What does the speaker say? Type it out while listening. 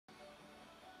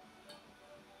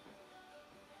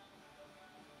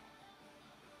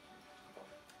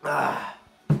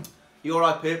You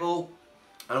alright people,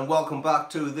 and welcome back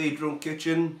to the Drunk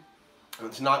Kitchen.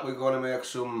 And tonight we're going to make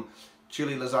some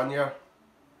chili lasagna.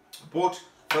 But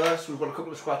first we've got a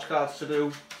couple of scratch cards to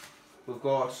do. We've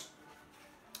got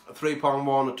a £3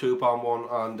 one, a £2 one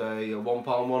and a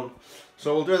 £1 one.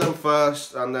 So we'll do them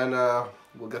first and then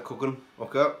we'll get cooking,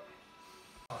 okay?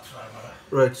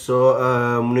 Right,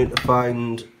 so we need to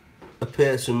find a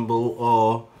pay symbol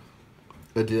or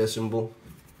a day symbol.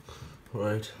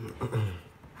 Right.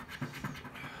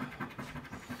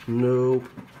 Nope,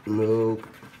 nope.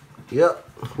 Yep,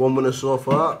 one winner so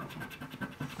far.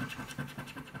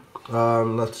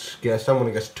 And let's guess, I'm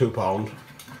gonna guess £2.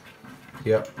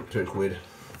 Yep, £2.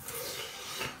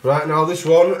 Right, now this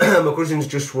one, my cousin's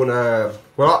just won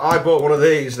well, I bought one of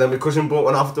these, then my cousin bought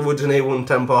one afterwards and he won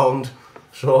 £10.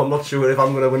 So I'm not sure if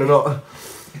I'm gonna win or not.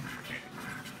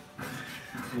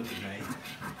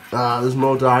 There's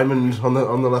no diamond on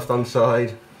the left hand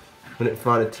side. We need to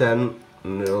find a 10.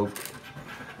 Nope.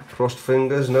 Crossed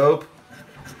fingers. Nope.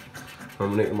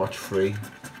 And we need to match 3.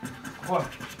 What?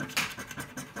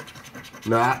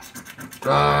 Nah.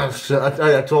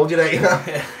 I told you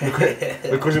that.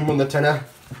 My cousin won the tenner.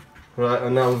 Right,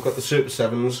 and now we've got the Super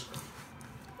 7s.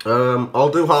 I'll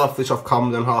do half this off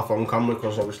camera then half on camera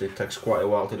because obviously it takes quite a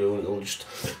while to do and it'll just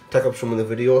take up some of the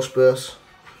video space.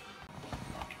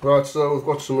 Right, so we've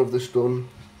got some of this done,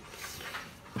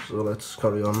 so let's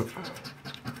carry on.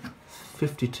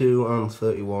 52 and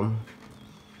 31.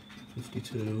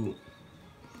 52,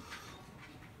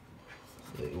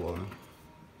 31.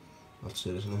 That's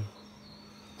it, isn't it?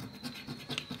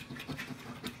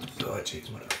 Oh, cheese,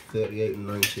 whatever. 38 and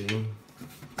 19.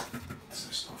 That's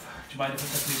the stuff. Do you mind if I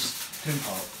take this tin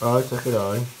pot? Aye, take it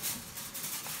aye.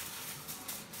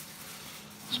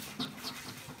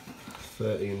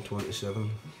 30 and 27.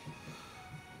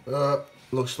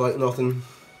 Looks like nothing.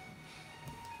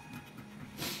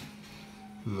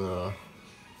 No.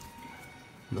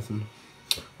 Nothing.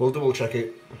 We'll double check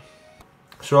it.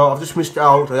 So I've just missed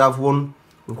out, I have one.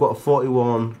 We've got a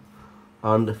 41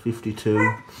 and a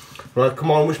 52. Right, come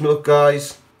on, wish me luck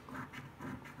guys.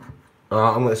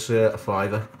 I'm going to say a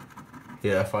 £5.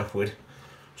 Yeah, £5.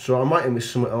 So I might have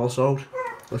missed something else out.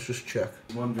 Let's just check.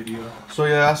 One video. So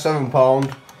yeah,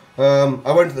 £7.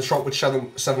 I went to the shop with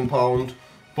 £7,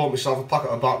 bought myself a packet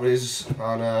of batteries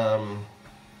and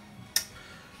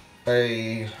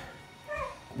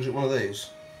was it one of these?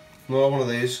 No, one of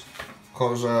these,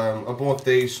 because I bought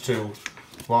these two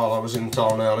while I was in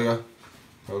town earlier,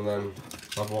 and then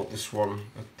I bought this one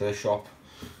at the shop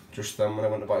just then when I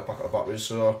went to buy a packet of batteries.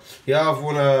 So yeah, I've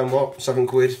won what,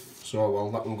 £7, so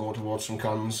well that can go towards some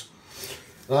cans,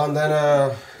 and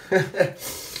then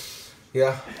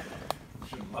yeah.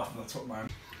 That's what mine.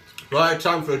 Right,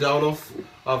 time for a down off.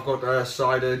 I've got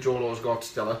cider, Jolo's got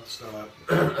Stella. Stella.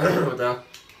 With that.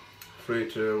 3,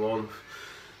 2, 1,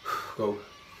 go.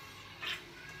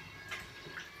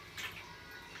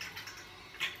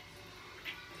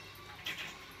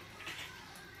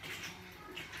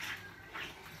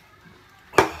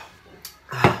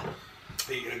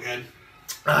 Eat it again.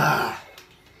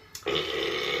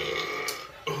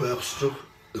 Well stuck.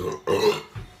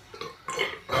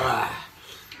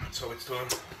 That's how it's done.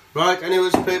 Right,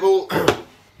 anyways people,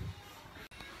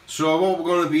 so what we're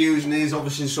going to be using is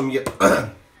obviously some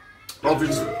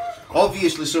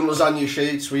obviously some lasagna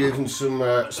sheets. We're using some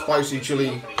spicy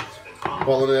chili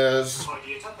bolognese,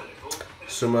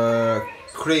 some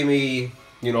creamy,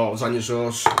 you know, lasagna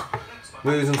sauce.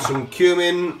 We're using some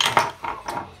cumin,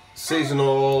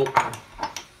 seasonal,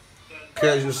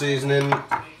 Cajun seasoning,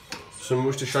 some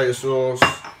Worcestershire sauce,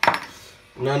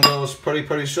 Nando's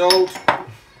peri salt,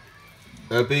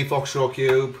 beef oxtail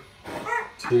cube,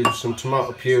 some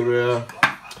tomato puree,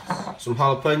 some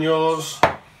jalapenos,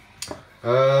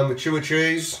 cheddar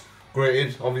cheese,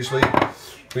 grated obviously.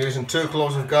 We're using 2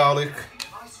 cloves of garlic,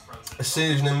 a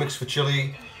seasoning mix for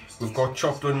chili. We've got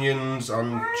chopped onions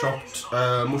and chopped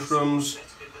mushrooms,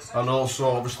 and also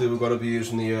obviously we're going to be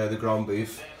using the ground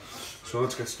beef. So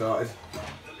let's get started.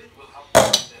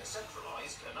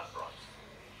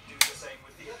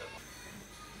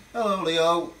 Hello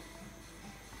Leo.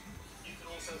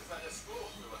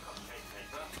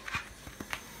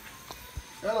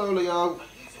 Hello Leo.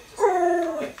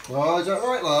 Oh, is that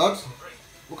right lads?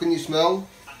 What can you smell?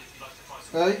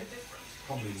 Hey?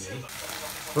 Probably me.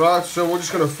 Right, so we're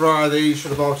just going to fry these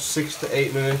for about 6 to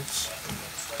 8 minutes.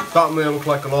 That may look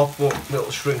like a lot, but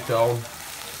it'll shrink down.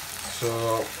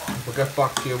 So we'll get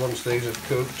back to you once these are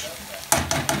cooked.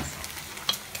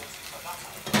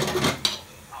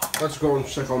 Let's go and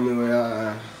check on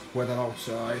the weather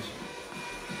outside.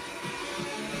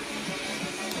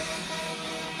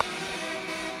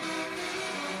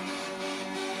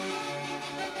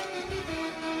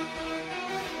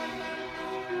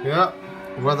 Yeah,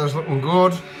 weather's looking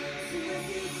good.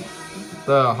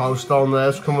 The house down there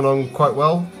is coming on quite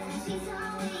well.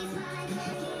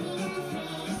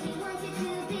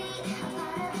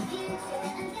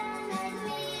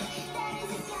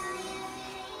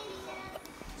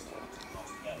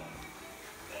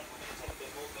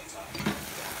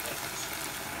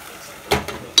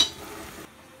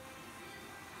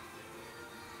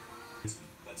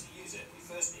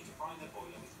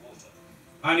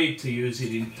 I need to use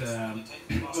it in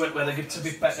whether it gets a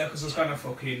bit better because I was gonna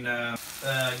fucking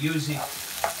use it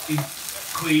in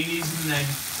Queenies and then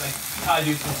like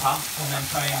tidy up the path and then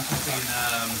try and fucking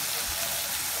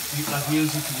like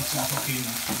use it to get some fucking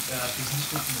business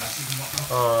cooking lessons and whatnot.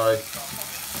 Alright.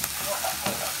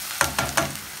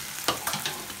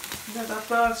 Yeah,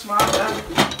 that's smart,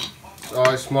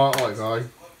 yeah. Aye, smart like aye.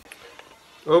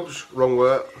 Oops, wrong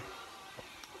way.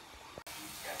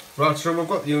 Right, so we've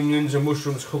got the onions and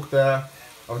mushrooms cooked there.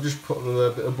 I've just put a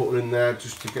little bit of butter in there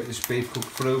just to get this beef cooked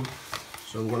through.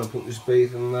 So I'm going to put this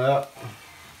beef in there.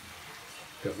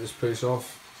 Get this piece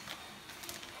off.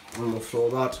 And we'll throw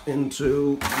that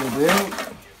into the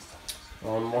bin.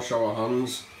 And wash our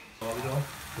hands.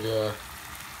 Yeah.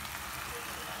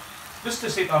 Just to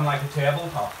sit on like a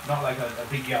tabletop, not like a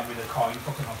big yam with a coin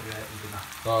fucking up with it and that.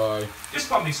 Aye. Just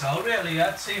for myself really,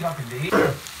 yeah, to see if I can do it.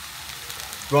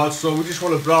 Right, so we just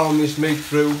want to brown this meat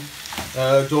through.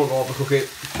 Don't overcook it,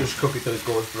 just cook it till it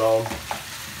goes brown.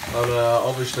 And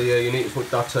obviously you need to put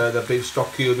that the beef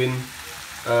stock cube in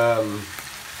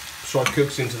so it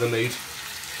cooks into the meat.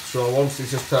 So once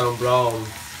this is turned brown,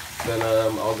 then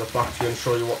I'll get back to you and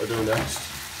show you what to do next.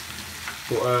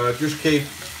 But just keep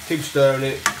stirring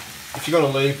it. If you're going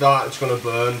to leave that, it's going to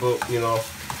burn, but you know,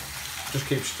 just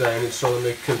keep stirring it so the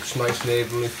meat cooks nice and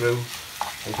evenly through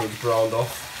until it's browned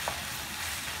off.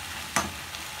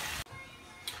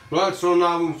 Right, so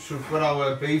now we've got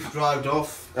our beef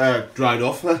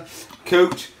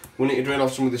cooked. We need to drain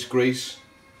off some of this grease,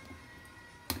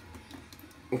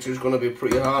 which is going to be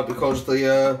pretty hard because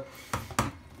the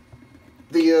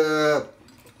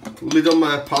lid on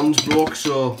my pan's broke,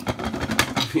 so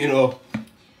you know.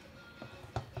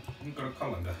 You've got a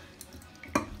colander.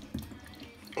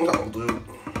 That'll do.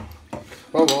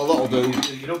 Oh well, that'll do.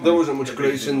 There wasn't much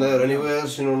grease in there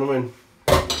anyways, you know what I mean?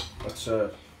 Let's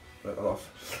break that off.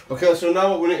 Okay, so now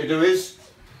what we need to do is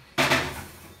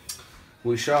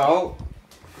we shall.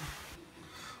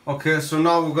 Okay, so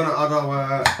now we're going to add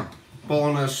our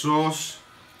bolognese sauce,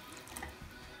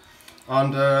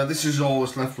 and this is all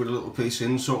that's left with a little piece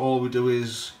in. So all we do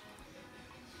is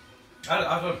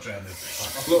I don't drain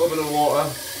it. a little bit of water,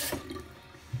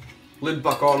 lid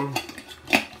back on,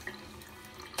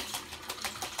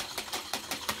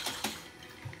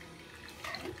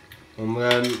 and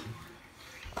then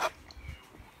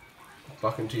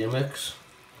back into your mix.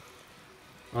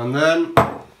 And then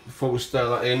before we stir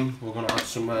that in, we're going to add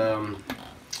some herb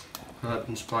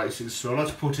and spices. So let's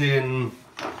put in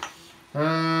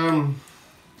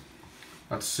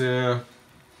let's say a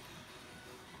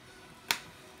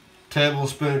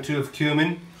tablespoon or two of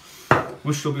cumin,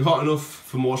 which will be hot enough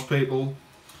for most people.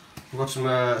 We've got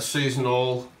some seasoned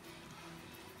oil,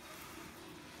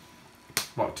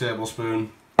 about a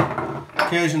tablespoon,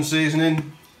 Cajun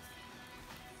seasoning,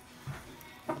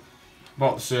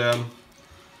 about the same,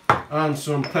 and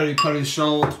some peri peri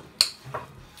salt.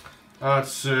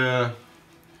 That's a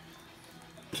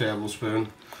tablespoon.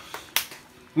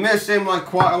 It may seem like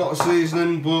quite a lot of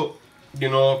seasoning, but you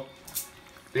know,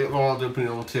 it'll all do, and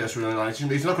it'll taste really nice.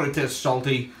 It's not going to taste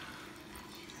salty.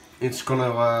 It's going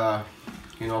to,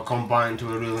 you know, combine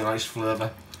to a really nice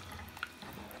flavour.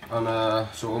 And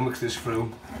so we'll mix this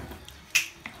through.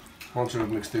 Once we've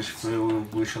mixed this through,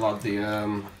 we shall add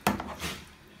the.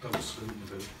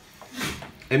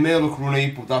 It may look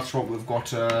runny, but that's what we've got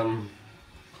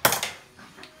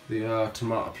the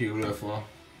tomato puree for.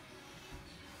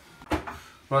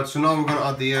 Right, so now we're going to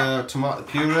add the tomato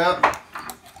puree,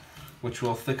 which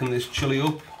will thicken this chilli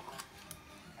up.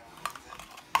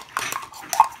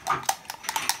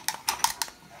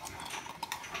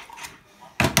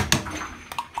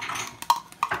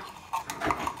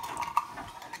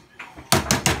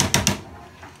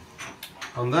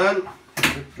 And then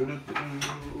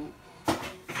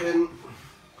in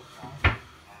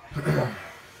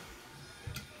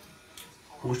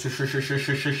Worcestershire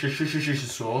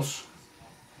sauce,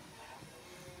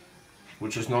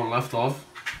 which is none left of.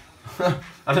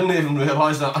 I didn't even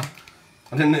realise that.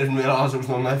 I didn't even realise there was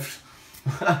none left.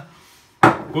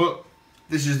 But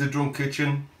this is the drunk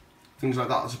kitchen. Things like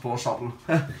that are supposed to happen.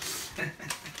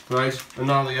 Right, and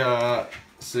now the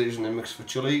seasoning mix for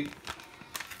chilli.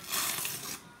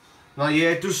 Now yeah,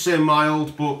 it does say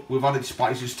mild, but we've added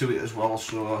spices to it as well,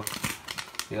 so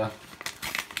yeah.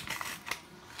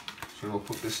 So we'll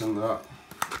put this in there.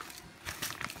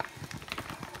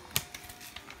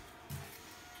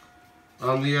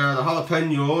 And the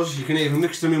jalapenos, you can either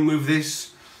mix them in with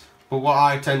this, but what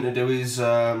I tend to do is,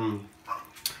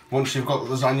 once you've got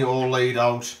the lasagna all laid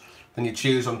out, then you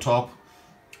cheese on top,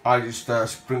 I just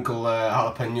sprinkle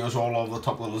jalapenos all over the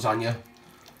top of the lasagna.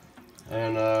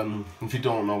 And if you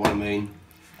don't know what I mean,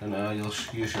 then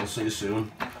you shall see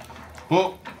soon.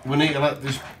 But we need to let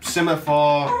this simmer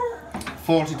for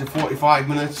 40 to 45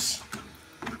 minutes.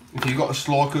 If you've got a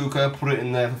slow cooker, put it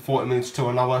in there for 40 minutes to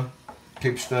an hour.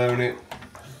 Keep stirring it.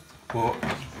 But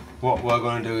what we're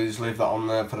going to do is leave that on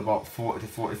there for about 40 to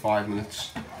 45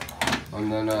 minutes, and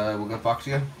then we'll get back to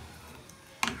you.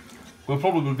 We will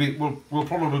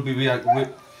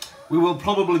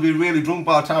probably be really drunk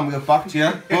by the time we get back to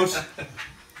you. But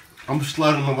I'm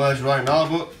slurring my words right now.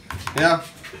 But yeah,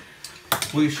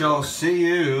 we shall see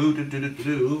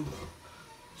you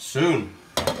soon.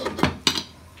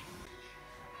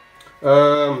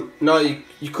 No,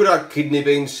 you could add kidney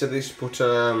beans to this, but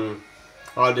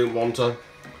I didn't want to,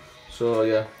 so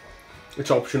yeah,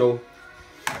 it's optional.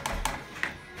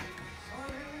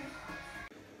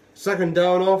 Second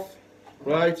down off,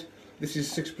 right? This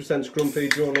is 6% scrumpy.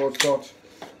 Joe know it's got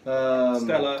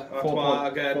Stella,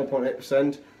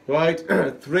 4.8%. Right,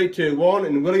 3, 2, 1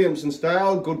 in Williamson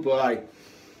style. Goodbye.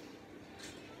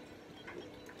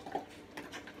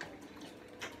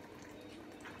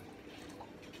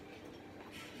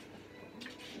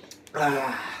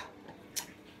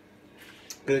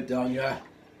 Get it done, yeah.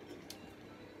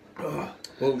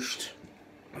 Boost.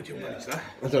 What do you want is that?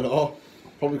 I don't know.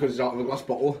 Probably because it's out of a glass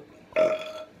bottle.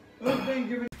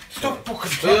 Stop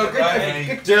fucking Leo,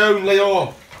 get down,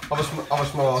 Leo. Have a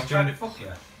small. Trying to fuck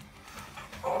you.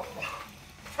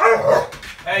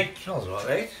 Hey, Smells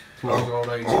alright. Smells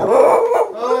alright.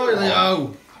 Oh,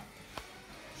 Leo.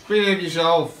 Behave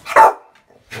yourself.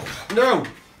 No.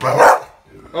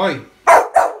 Oi.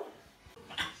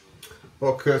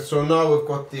 Okay, so now we've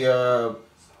got the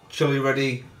chilli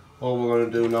ready. All we're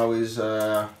going to do now is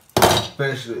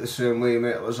basically the same way you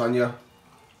make lasagna.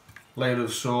 Layer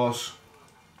of sauce.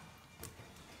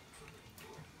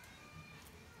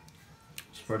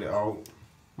 Spread it out.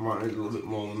 Might need a little bit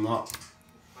more than that.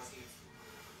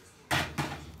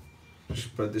 Just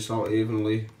spread this out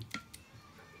evenly.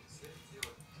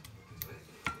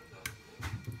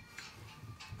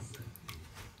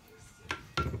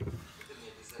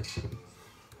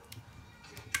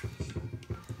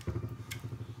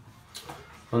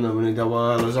 And then we need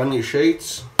our lasagna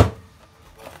sheets.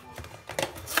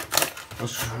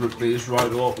 Let's just rip these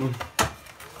right open.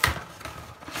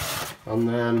 And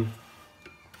then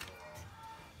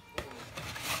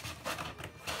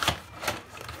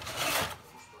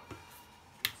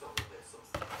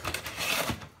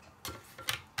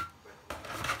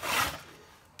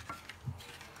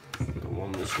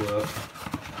one this way.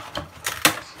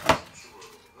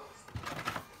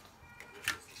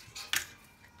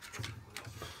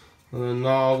 And then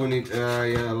now we need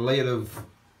a layer of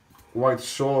white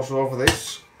sauce over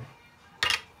this.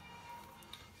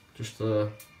 Just a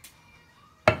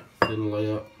thin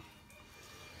layer.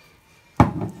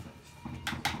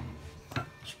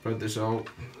 Spread this out.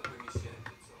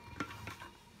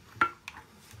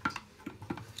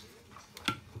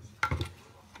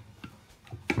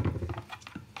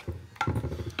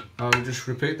 And just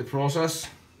repeat the process.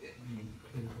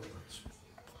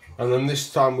 And then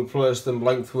this time we place them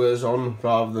lengthways on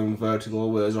rather than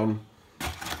vertical ways on.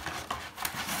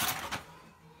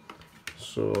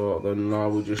 So then now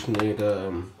we just need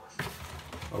a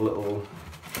little,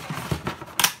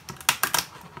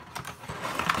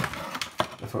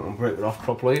 if I can break it off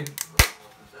properly,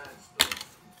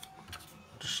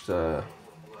 just a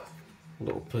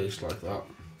little piece like that.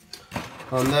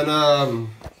 And then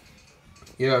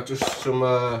yeah, just some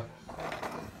a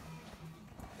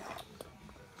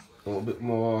little bit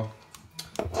more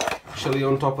chilli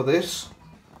on top of this,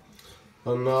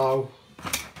 and now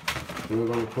we're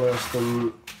going to place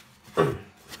them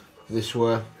this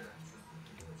way.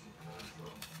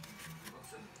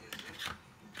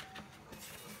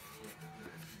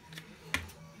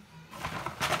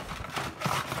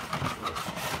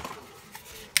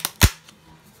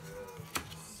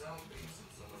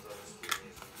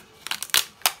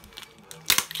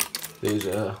 These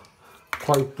are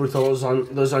quite brittle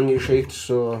lasagna sheets,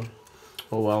 so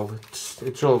oh well,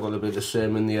 it's all going to be the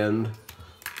same in the end.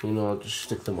 You know, just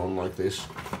stick them on like this.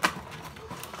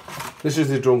 This is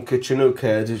the Drunk Kitchen, who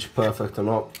cares if it's perfect or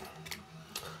not.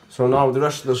 So now the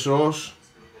rest of the sauce,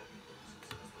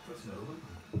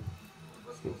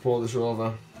 pour this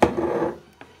over.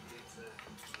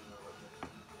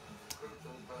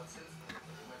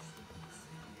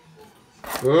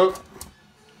 Oh.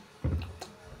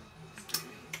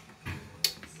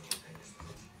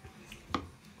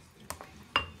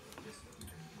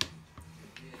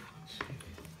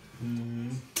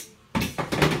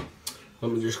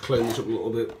 Let me just clean this up a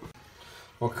little bit.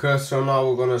 Okay, so now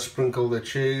we're going to sprinkle the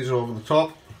cheese over the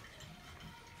top.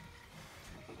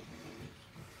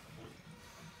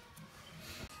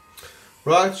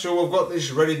 Right, so we've got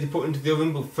this ready to put into the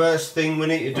oven, but first thing we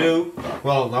need to do,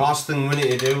 well, the last thing we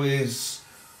need to do is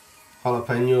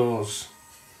jalapenos.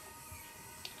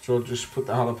 So just put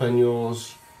the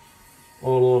jalapenos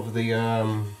all over the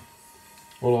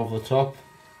top,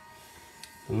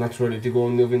 and that's ready to go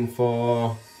in the oven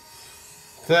for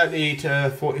 30 to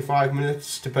 45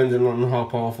 minutes, depending on how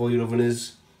powerful your oven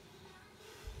is.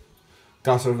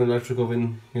 Gas oven, electric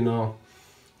oven, you know,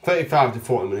 35 to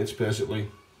 40 minutes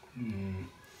basically.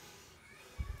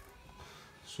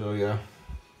 So yeah.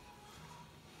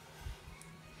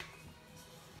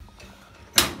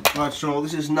 Right, so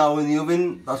this is now in the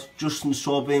oven. That's just and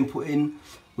so being put in.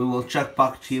 We will check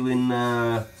back to you in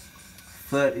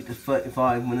 30 to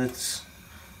 35 minutes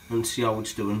and see how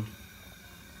it's doing.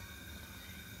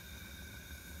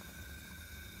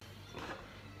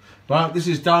 Right, this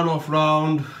is down off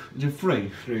round, is it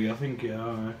 3? 3, I think, yeah.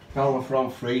 Right. Down off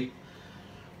round 3.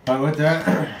 Right, with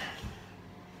that.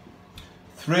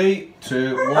 3,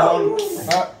 2, 1.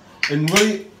 And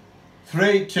we.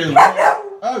 3, 2, 1.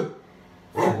 Oh!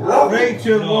 3,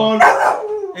 2, 1.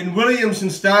 In Williamson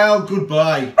style,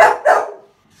 goodbye.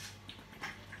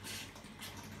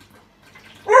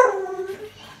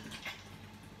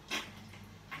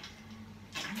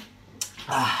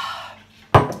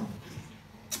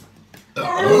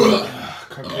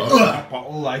 Can't get that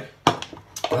bottle like.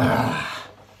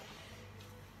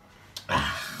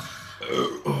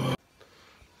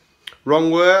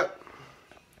 Wrong way.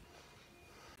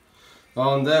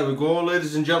 And there we go,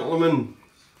 ladies and gentlemen.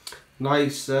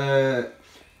 Nice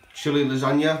chili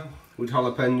lasagna with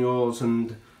jalapenos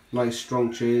and nice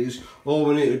strong cheese. All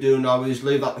we need to do now is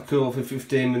leave that to cool for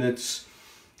 15 minutes.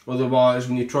 Otherwise,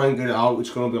 when you try and get it out, it's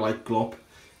going to be like glop.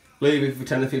 Leave it for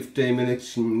 10 to 15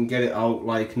 minutes and you can get it out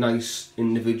like nice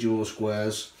individual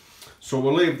squares. So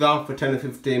we'll leave that for 10 to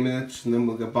 15 minutes and then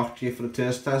we'll get back to you for the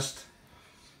taste test.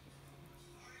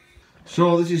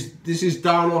 So this is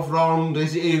down off round,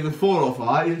 is it either 4 or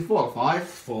 5? Is it 4 or 5?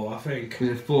 4, I think. Is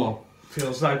it 4?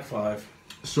 Feels like 5.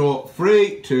 So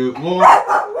 3, 2,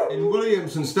 1. In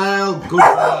Williamson style,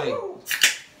 goodbye.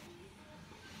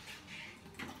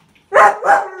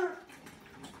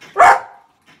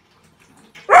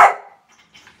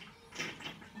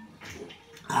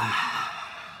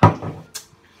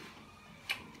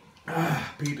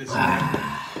 Peter's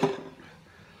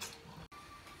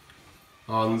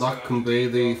And that can be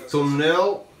the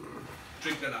thumbnail.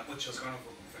 Drink that, which I was going to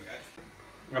fucking forget.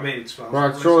 I mean, it's fine.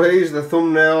 Right, so here's the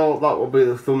thumbnail. That will be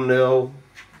the thumbnail.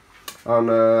 And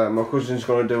my cousin's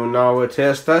going to do now a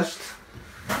taste test.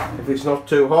 If it's not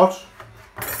too hot.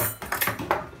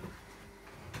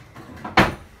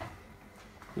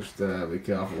 Just be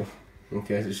careful in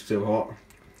case it's too hot.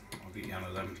 I'll get you one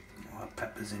of them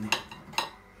peppers in it.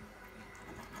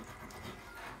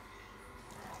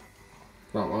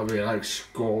 That might be like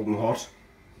scalding hot.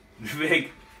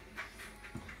 Big.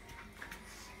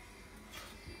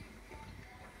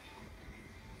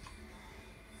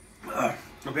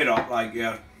 A bit hot, like,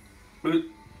 yeah.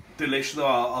 Delicious though,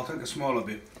 I'll take a smaller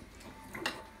bit.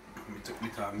 Let me take my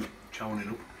time chowing it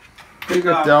up. Take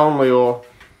it down, Leo.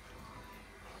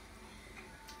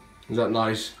 Is that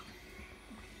nice?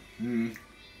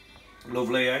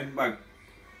 Lovely, eh? Like,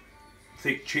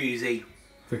 thick, cheesy.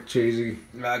 Thick, cheesy.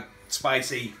 Like,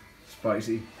 spicy.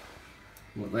 Spicy.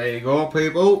 Well, there you go,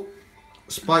 people.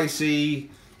 Spicy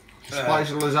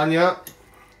lasagna.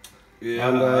 Yeah.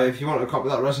 And if you want to copy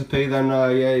that recipe, then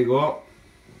yeah, you go.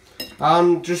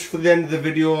 And just for the end of the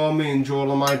video, me and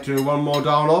Joel might do one more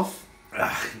down off.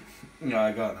 Yeah,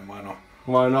 I got them. Why not?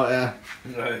 Why not? Yeah.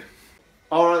 Right.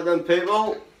 All right then,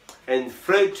 people. In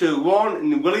 3, 2, 1,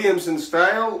 in Williamson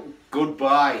style.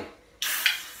 Goodbye.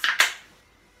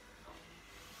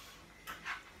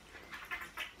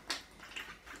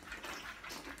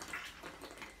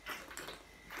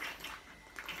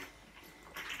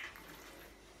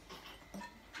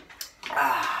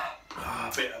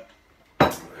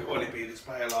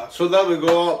 So there we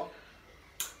go.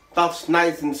 That's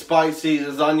nice and spicy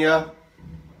lasagna.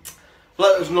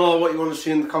 Let us know what you want to see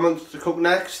in the comments to cook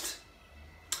next.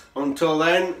 Until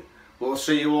then, we'll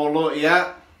see you all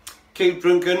later. Keep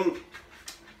drinking.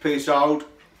 Peace out.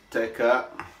 Take care.